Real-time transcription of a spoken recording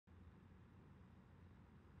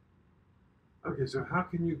Okay, so how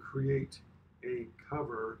can you create a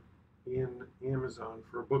cover in Amazon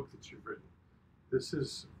for a book that you've written? This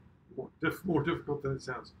is more difficult than it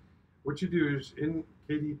sounds. What you do is in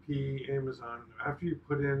KDP Amazon, after you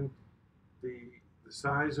put in the, the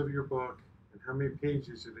size of your book and how many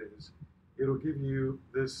pages it is, it'll give you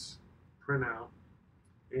this printout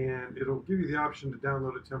and it'll give you the option to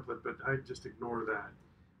download a template, but I just ignore that.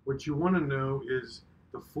 What you want to know is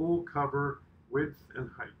the full cover width and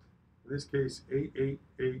height. In this case,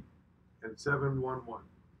 888 and 711.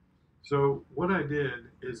 So what I did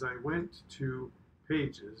is I went to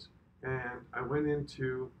pages and I went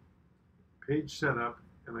into page setup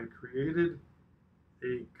and I created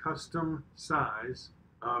a custom size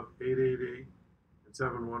of 888 and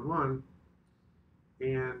 711.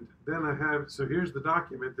 And then I have, so here's the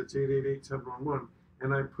document that's 888711.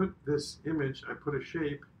 And I put this image, I put a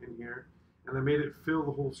shape in here, and I made it fill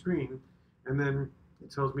the whole screen. And then it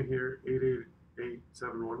tells me here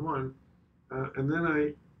 888711. And then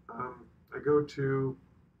I go to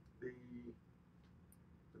the,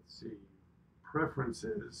 let's see,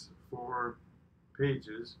 preferences for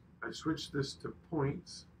pages. I switch this to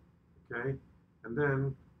points, okay? And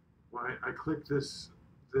then when I click this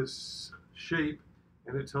shape,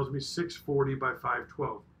 and it tells me 640 by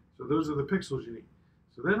 512. So those are the pixels you need.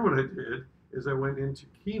 So then what I did is I went into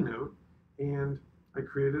Keynote and I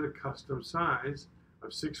created a custom size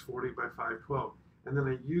of 640 by 512. And then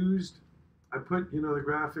I put, the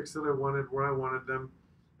graphics that I wanted where I wanted them.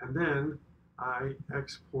 And then I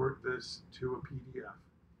export this to a PDF.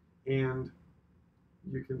 And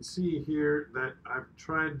you can see here that I've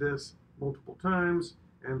tried this multiple times,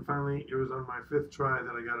 and finally it was on my 5th try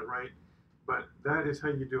that I got it right. But that is how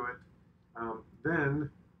you do it. Then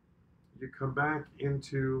you come back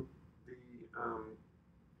into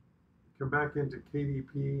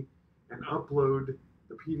KDP and upload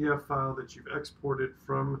the PDF file that you've exported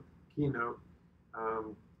from Keynote.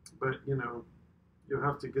 But you'll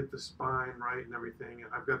have to get the spine right and everything.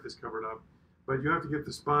 I've got this covered up, but you have to get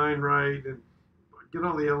the spine right and get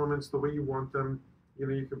all the elements the way you want them.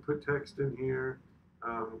 You can put text in here,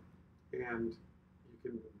 and you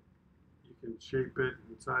can shape it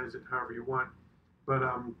and size it however you want. But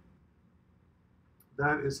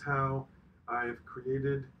that is how I've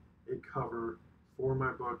created a cover for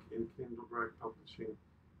my book in Kindle Direct Publishing,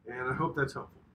 and I hope that's helpful.